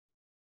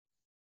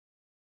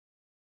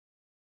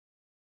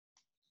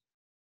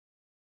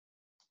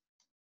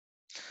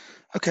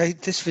Okay,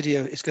 this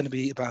video is going to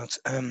be about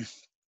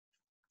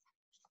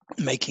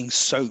making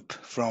soap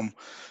from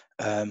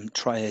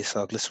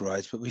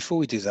triacylglycerides. But before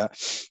we do that,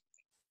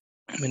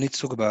 we need to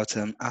talk about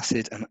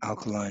acid and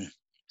alkaline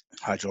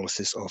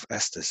hydrolysis of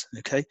esters.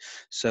 Okay,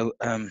 so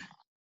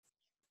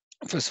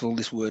first of all,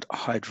 this word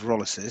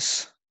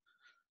hydrolysis,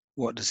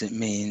 what does it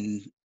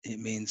mean? It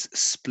means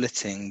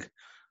splitting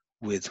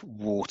with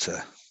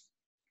water.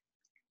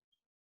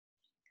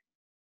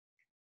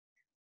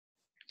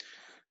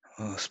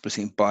 Oh,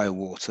 splitting by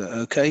water.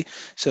 Okay,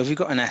 so if we've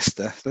got an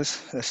ester,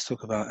 let's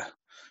talk about.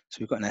 So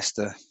we've got an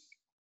ester.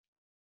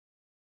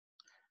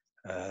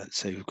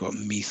 So we've got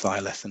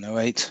methyl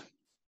ethanoate.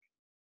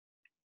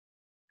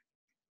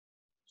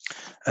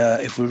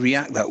 If we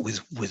react that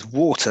with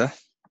water,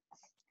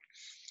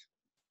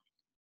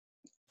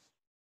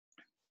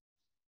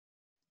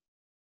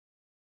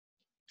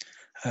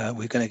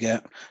 we're going to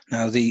get,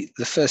 now the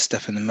first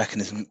step in the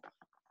mechanism,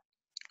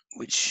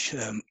 which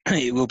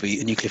it will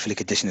be a nucleophilic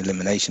addition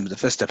elimination, but the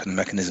first step in the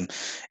mechanism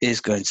is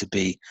going to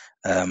be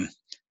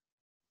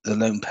the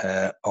lone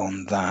pair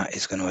on that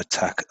is going to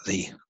attack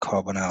the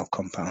carbonyl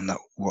compound. That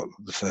what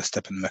the first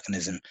step in the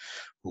mechanism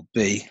will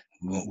be.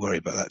 We won't worry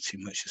about that too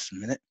much just a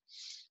minute.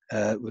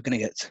 We're going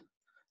to get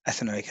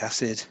ethanoic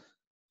acid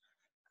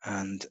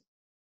and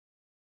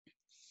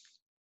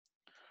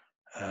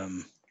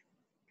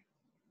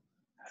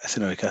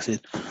ethanoic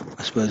acid.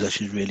 I suppose I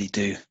should really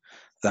do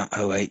that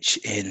OH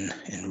in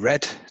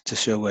red to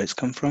show where it's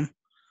come from,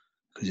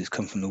 because it's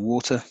come from the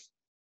water.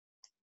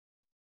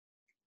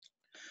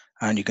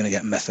 And you're going to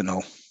get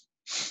methanol.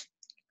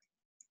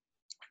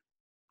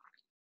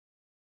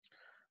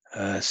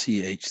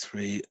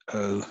 CH3O,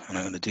 and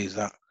I'm going to do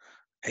that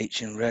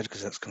H in red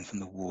because that's come from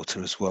the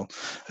water as well.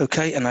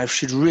 Okay, and I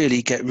should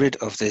really get rid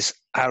of this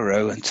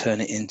arrow and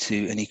turn it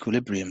into an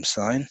equilibrium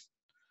sign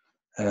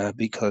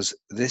because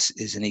this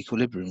is an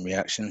equilibrium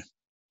reaction.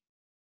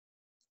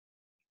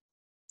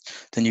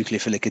 The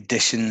nucleophilic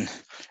addition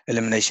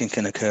elimination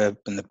can occur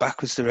in the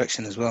backwards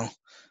direction as well.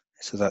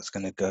 So that's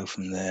going to go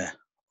from there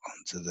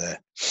onto there.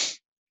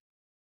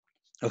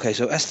 Okay,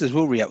 so esters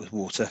will react with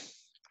water,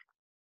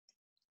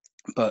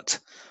 but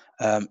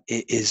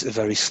it is a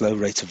very slow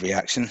rate of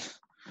reaction,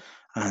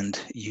 and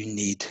you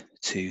need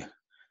to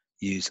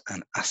use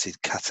an acid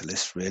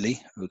catalyst,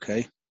 really.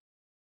 Okay,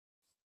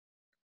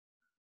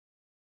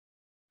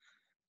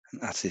 an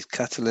acid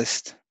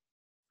catalyst.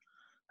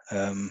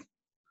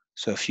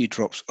 So a few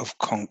drops of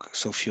conc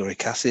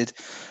sulfuric acid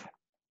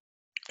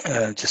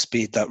to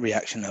speed that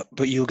reaction up,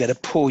 but you'll get a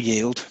poor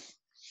yield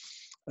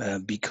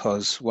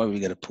because why will we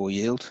get a poor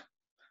yield?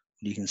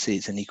 You can see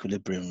it's an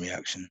equilibrium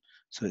reaction,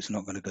 so it's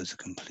not going to go to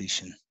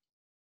completion.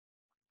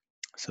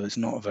 So it's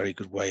not a very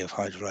good way of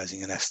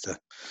hydrolyzing an ester.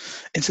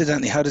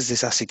 Incidentally, how does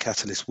this acid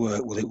catalyst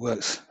work? Well, it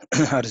works.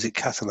 How does it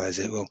catalyze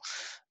it? Well,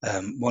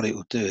 what it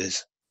will do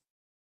is,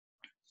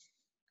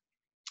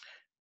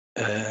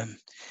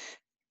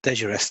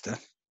 there's your ester,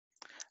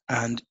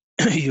 and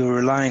you're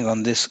relying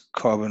on this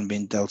carbon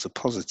being delta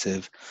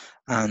positive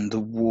and the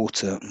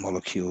water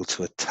molecule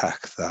to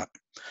attack that.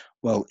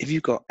 Well, if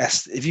you've got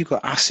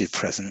acid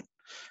present,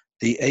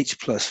 the H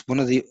plus, one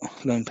of the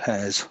lone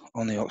pairs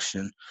on the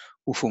oxygen,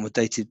 will form a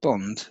dated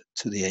bond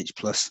to the H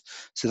plus.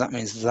 So that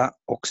means that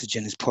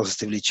oxygen is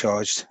positively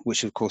charged,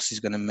 which of course is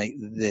going to make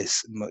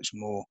this much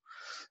more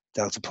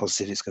delta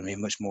positive. It's going to be a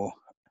much more,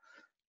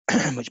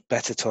 much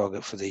better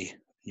target for the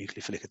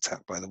nucleophilic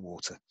attack by the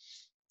water.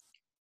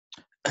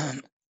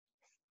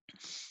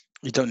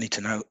 You don't need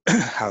to know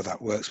how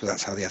that works, but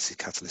that's how the acid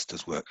catalyst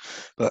does work.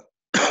 But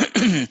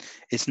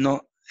it's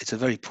a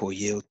very poor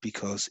yield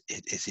because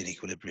it is in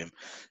equilibrium.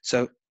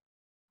 So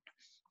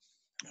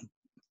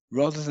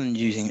rather than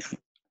using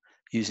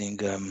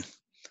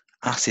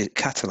acid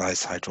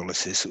catalyzed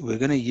hydrolysis, we're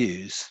going to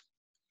use,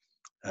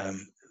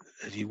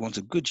 if you want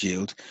a good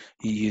yield,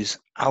 you use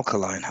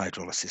alkaline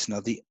hydrolysis.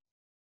 Now,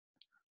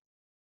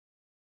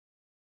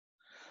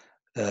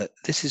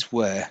 this is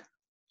where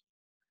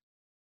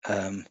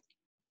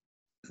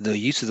the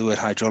use of the word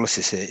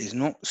hydrolysis here is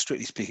not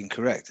strictly speaking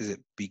correct, is it?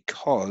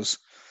 Because,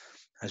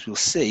 as we'll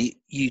see,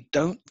 you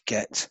don't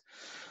get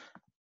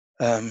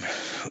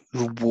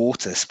the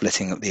water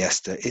splitting up the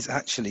ester.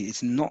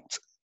 It's not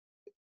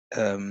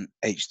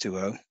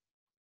H2O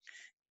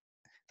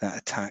that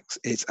attacks.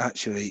 It's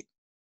actually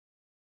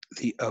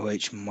the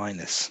OH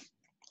minus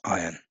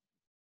ion.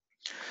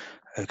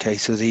 Okay,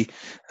 so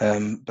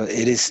but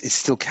it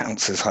still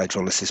counts as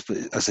hydrolysis,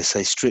 but as I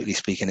say, strictly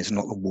speaking, it's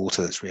not the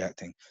water that's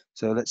reacting.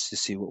 So let's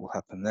just see what will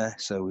happen there.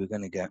 So we're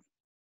going to get,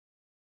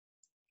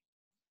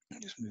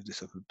 just move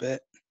this up a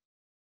bit.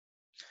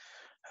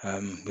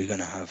 We're going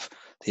to have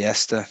the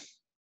ester.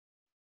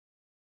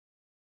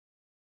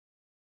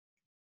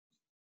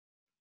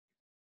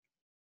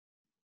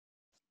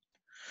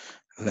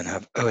 We're going to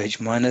have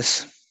OH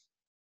minus.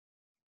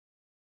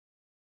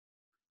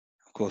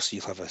 Of course,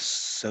 you'll have a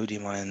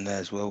sodium ion there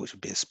as well, which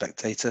would be a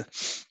spectator.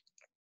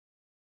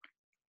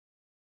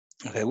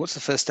 Okay, what's the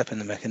first step in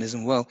the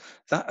mechanism? Well,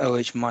 that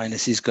OH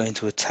minus is going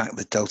to attack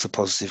the delta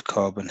positive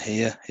carbon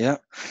here, yeah?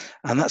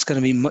 And that's going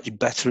to be much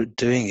better at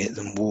doing it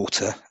than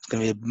water. It's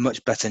going to be a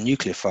much better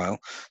nucleophile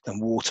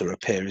than water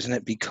up here, isn't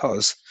it?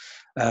 Because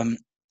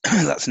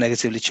that's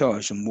negatively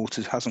charged and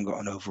water hasn't got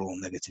an overall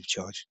negative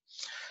charge.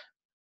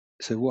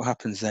 So what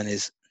happens then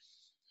is,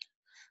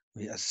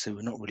 as I said,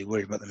 we're not really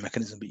worried about the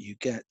mechanism, but you'll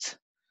get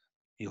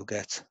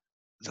the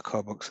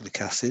carboxylic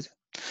acid,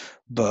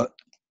 but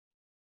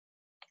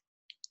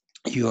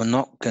you're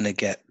not going to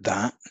get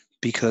that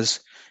because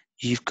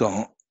you've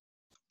got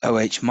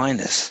OH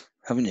minus,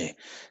 haven't you?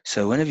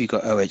 So whenever you've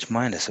got OH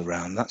minus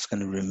around, that's going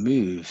to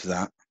remove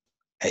that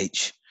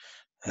H,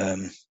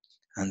 and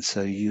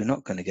so you're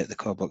not going to get the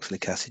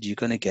carboxylic acid. You're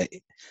going to get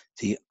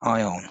the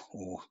ion,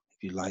 or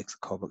if you like, the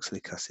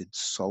carboxylic acid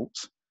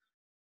salt.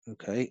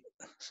 Okay,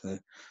 so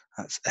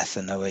that's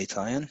ethanoate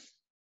ion.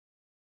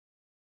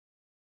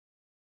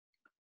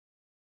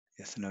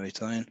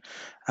 Ethanoate ion,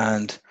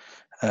 and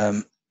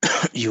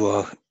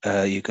you're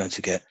going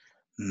to get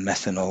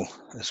methanol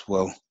as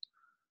well,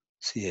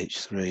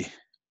 CH3.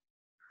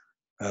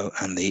 Oh,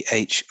 and the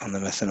H on the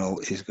methanol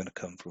is going to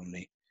come from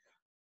the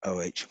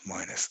OH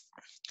minus.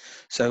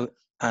 So,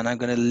 and I'm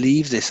going to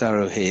leave this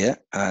arrow here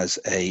as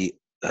a,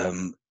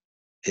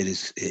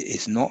 it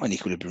is not an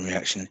equilibrium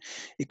reaction.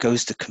 It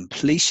goes to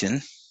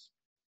completion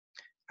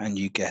and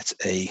you get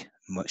a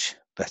much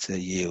better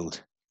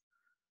yield.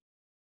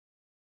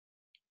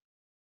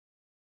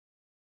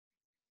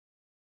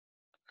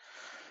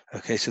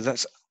 Okay, so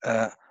that's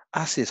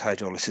acid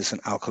hydrolysis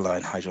and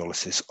alkaline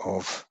hydrolysis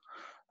of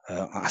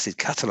acid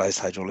catalyzed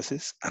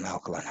hydrolysis and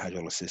alkaline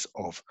hydrolysis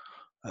of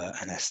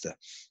an ester.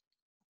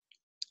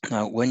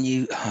 Now, when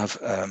you have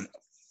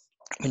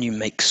when you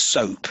make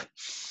soap,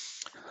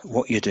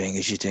 what you're doing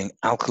is you're doing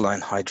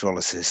alkaline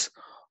hydrolysis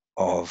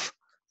of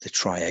the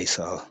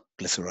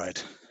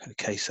triacylglyceride.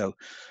 Okay, so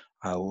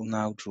I will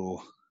now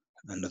draw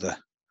another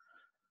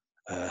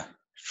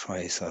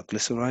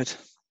triacylglyceride,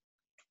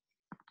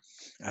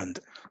 and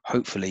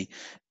hopefully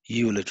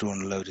you will have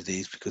drawn a load of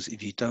these, because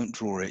if you don't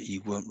draw it,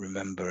 you won't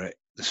remember it,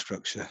 the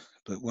structure.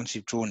 But once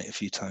you've drawn it a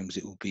few times,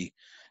 it will be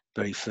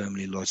very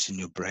firmly lodged in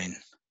your brain.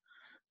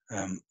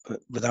 But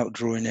without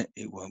drawing it,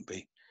 it won't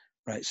be.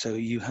 Right, so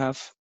you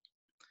have,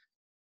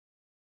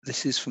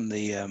 this is from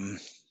the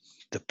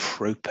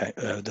propane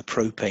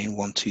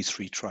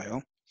 1,2,3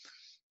 triol.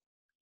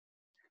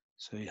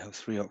 So you have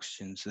 3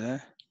 oxygens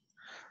there.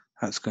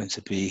 That's going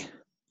to be,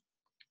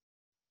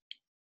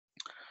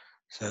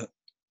 so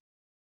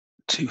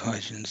 2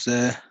 hydrogens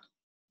there,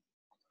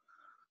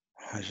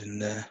 hydrogen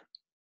there.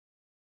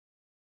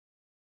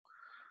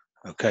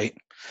 Okay.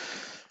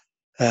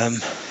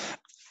 And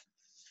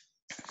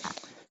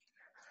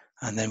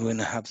then we're going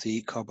to have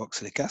the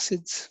carboxylic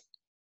acids.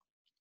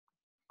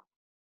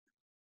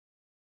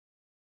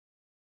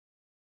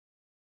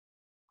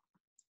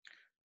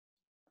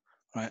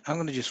 Right, I'm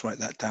going to just write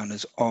that down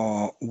as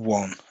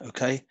R1,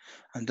 okay?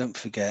 And don't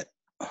forget,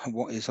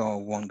 what is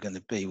R1 going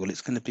to be? Well,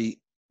 it's going to be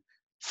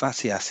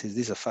fatty acids.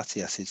 These are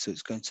fatty acids, so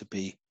it's going to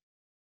be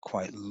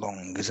quite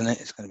long, isn't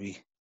it? It's going to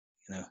be,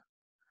 you know,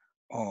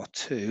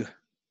 R2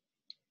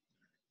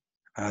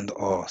 and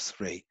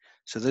R3.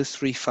 So those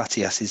 3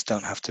 fatty acids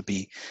don't have to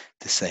be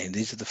the same.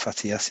 These are the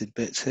fatty acid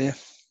bits here.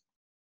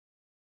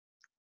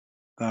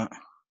 That,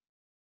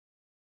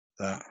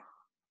 and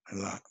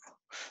that.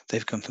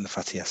 They've come from the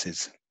fatty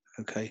acids,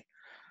 okay?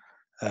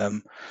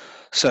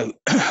 So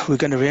we're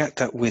going to react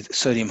that with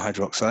sodium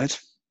hydroxide.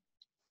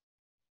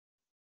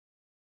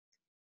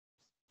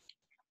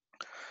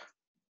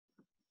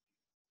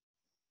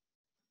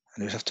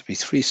 And there have to be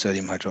 3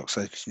 sodium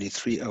hydroxide because you need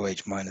 3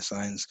 OH minus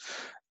ions.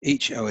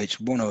 Each OH,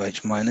 1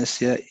 OH minus,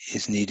 yeah,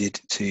 is needed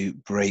to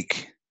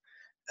break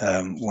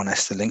 1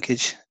 ester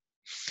linkage.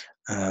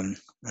 And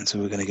so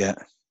we're going to get,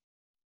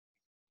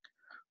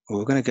 well,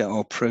 we're going to get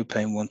our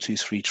propane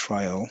 1,2,3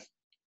 triol.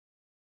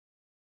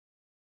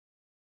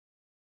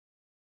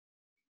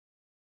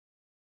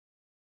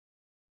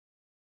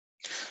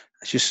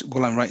 It's just,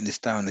 while I'm writing this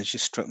down, it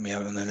just struck me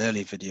out in an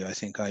earlier video. I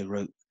think I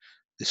wrote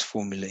this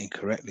formula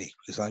incorrectly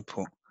because I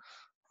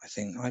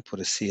think I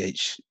put a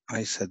CH,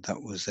 I said that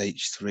was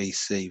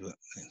H3C, but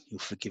you'll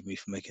forgive me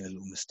for making a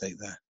little mistake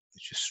there.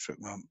 It just struck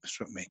me. I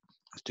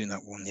was doing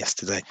that one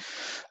yesterday.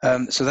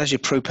 So that's your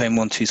propane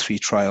 1,2,3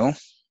 triol.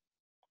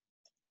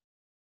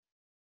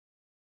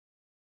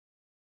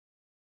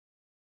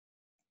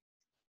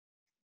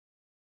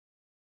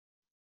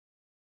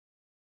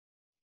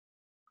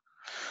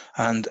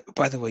 And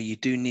by the way, you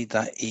do need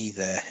that E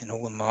there. In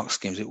all the mark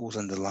schemes, it always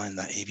underline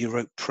that E. If you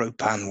wrote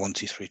propan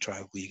 1,2,3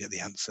 triol, you get the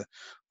answer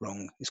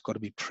wrong. It's got to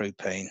be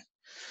propane.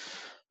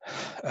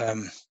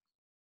 And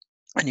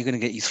you're going to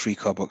get your 3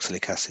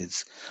 carboxylic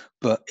acids,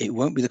 but it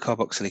won't be the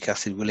carboxylic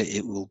acid, will it?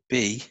 It will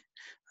be,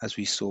 as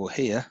we saw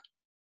here,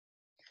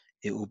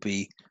 it will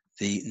be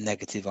the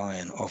negative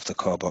ion of the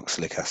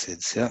carboxylic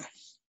acids, yeah?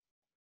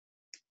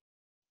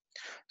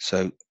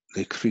 So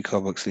the 3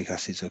 carboxylic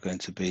acids are going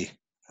to be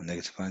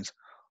negative ions,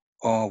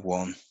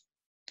 R1,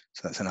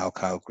 so that's an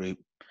alkyl group.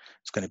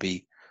 It's going to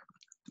be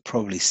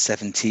probably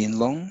 17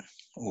 long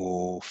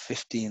or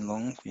 15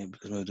 long,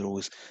 because they're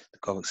always, the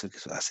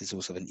carboxylic acids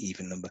also have an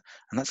even number,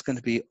 and that's going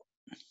to be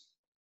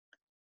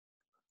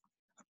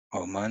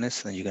R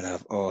minus, then you're going to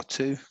have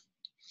R2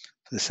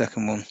 for the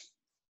second one,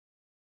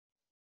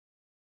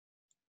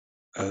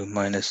 O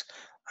minus,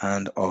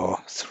 and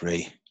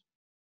R3.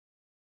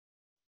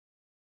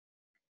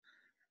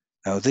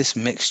 Now this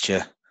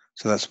mixture,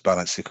 so that's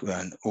balanced,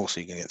 and also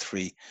you're going to get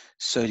 3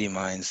 sodium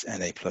ions,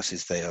 Na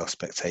pluses, they are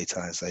spectate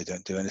ions, they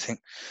don't do anything.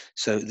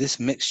 So this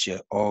mixture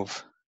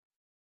of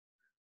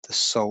the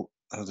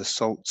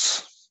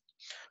salts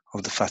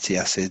of the fatty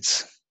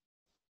acids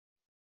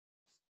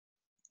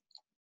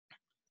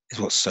is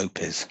what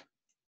soap is.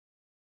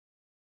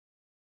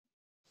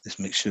 This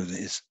mixture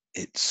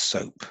it's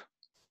soap.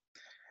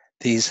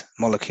 These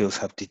molecules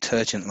have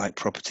detergent-like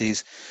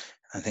properties.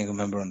 I think I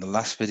remember on the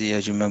last video,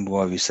 do you remember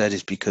why we said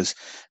is because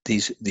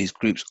these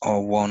groups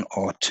R1,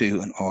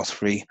 R2, and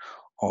R3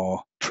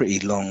 are pretty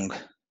long,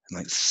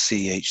 like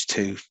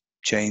CH2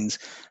 chains.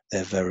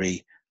 They're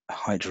very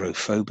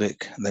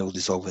hydrophobic, and they will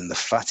dissolve in the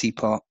fatty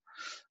part.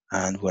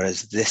 And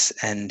whereas this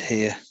end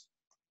here,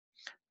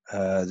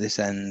 this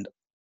end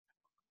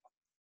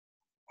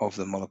of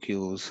the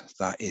molecules,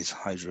 that is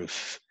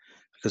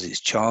because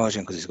it's charged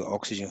and because it's got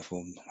oxygen,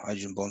 form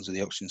hydrogen bonds with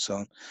the oxygen, so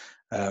on,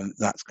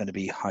 that's going to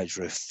be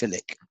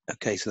hydrophilic.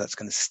 Okay, so that's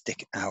going to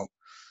stick out.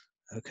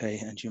 Okay,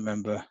 and do you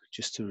remember,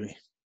 just to I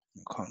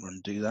can't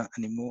undo that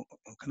anymore.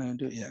 Can I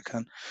undo it? Yeah, I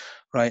can.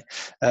 Right,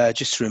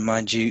 just to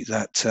remind you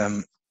that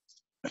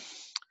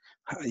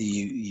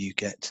you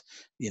get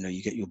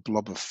your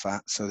blob of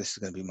fat. So this is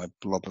going to be my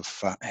blob of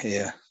fat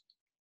here,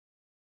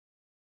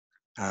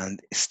 and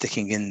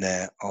sticking in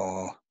there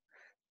are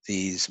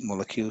these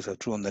molecules. I've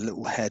drawn the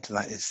little head,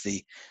 that is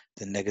the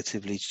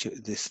negatively,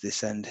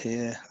 this end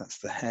here, that's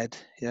the head,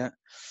 yeah,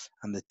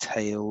 and the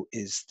tail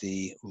is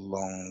the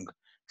long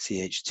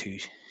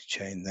CH2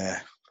 chain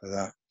there for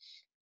that.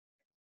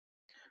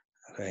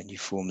 Okay, and you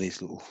form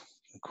these little,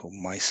 called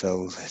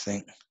micelles, I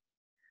think,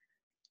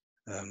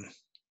 and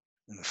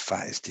the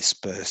fat is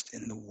dispersed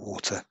in the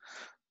water.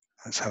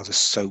 That's how the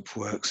soap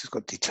works. It's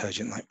got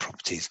detergent-like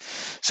properties.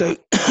 So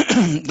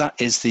that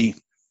is the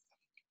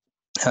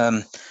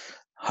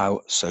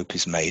how soap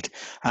is made.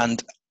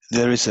 And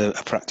there is a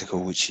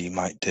practical which you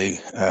might do.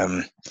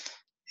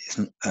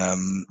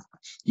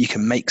 You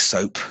can make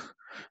soap.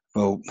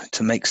 Well,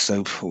 to make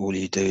soap, all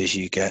you do is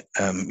you get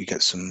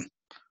some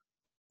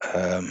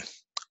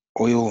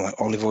oil,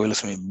 like olive oil or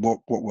something.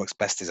 What works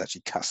best is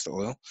actually castor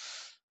oil.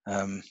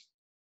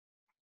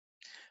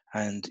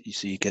 And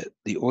so you get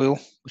the oil,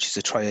 which is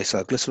a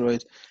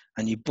triacylglyceride,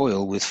 and you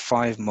boil with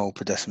 5 mole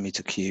per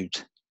decimeter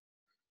cubed.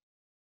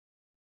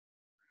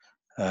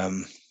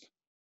 5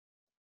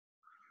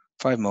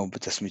 mole per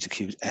decimeter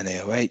cubed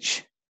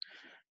NaOH,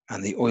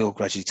 and the oil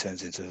gradually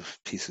turns into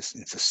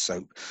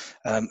soap.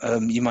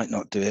 You might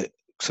not do it.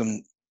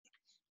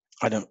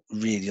 I don't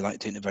really like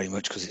doing it very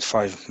much because it's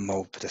 5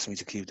 mole per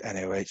decimeter cubed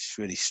NaOH. It's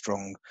really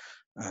strong.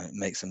 It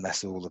makes a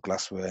mess of all the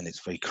glassware, and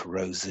it's very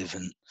corrosive,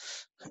 and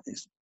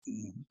it's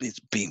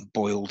being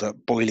boiling up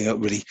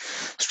really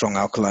strong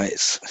alkali.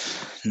 It's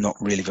not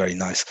really very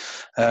nice.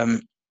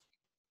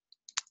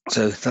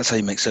 So that's how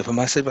you make soap. And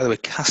I say, by the way,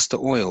 castor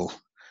oil,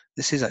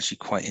 this is actually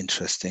quite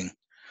interesting.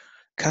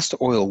 Castor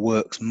oil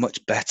works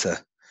much better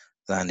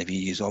than if you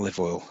use olive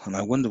oil, and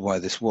I wonder why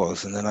this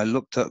was. And then I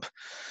looked up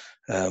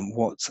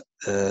what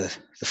the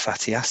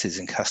fatty acids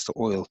in castor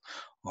oil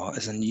are,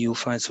 and you'll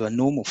find, so a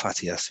normal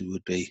fatty acid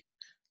would be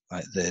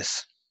like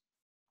this,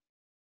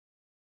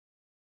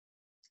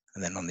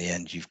 and then on the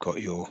end you've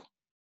got your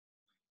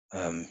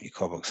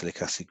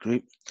carboxylic acid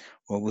group.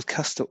 Well, with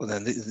castor,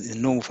 then the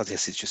normal fatty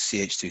acid is just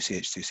CH2,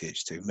 CH2,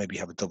 CH2. Maybe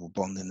you have a double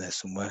bond in there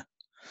somewhere.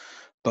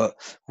 But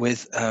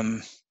with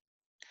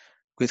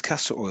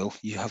castor oil,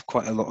 you have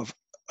quite a lot of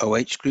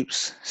OH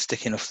groups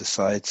sticking off the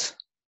sides.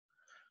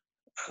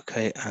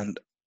 Okay, and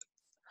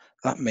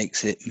that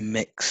makes it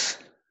mix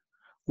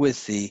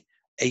with the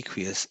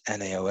aqueous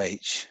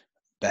NaOH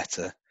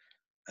better.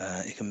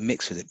 It can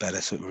mix with it better,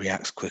 so it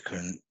reacts quicker,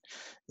 and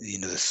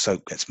the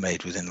soap gets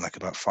made within like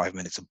about 5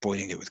 minutes of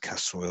boiling it with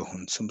castor oil.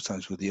 And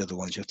sometimes with the other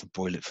ones, you have to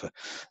boil it for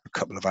a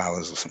couple of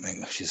hours or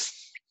something, which is,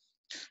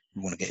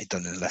 you want to get it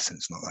done in less, and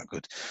it's not that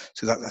good.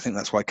 So I think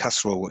that's why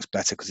castor oil works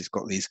better, because it's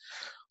got these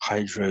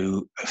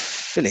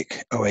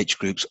hydrophilic OH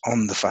groups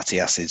on the fatty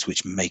acids,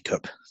 which make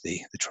up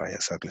the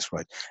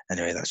triacylglyceride.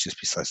 Anyway, that's just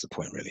besides the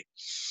point, really.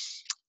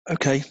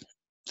 Okay,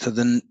 so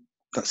then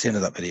that's the end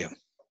of that video.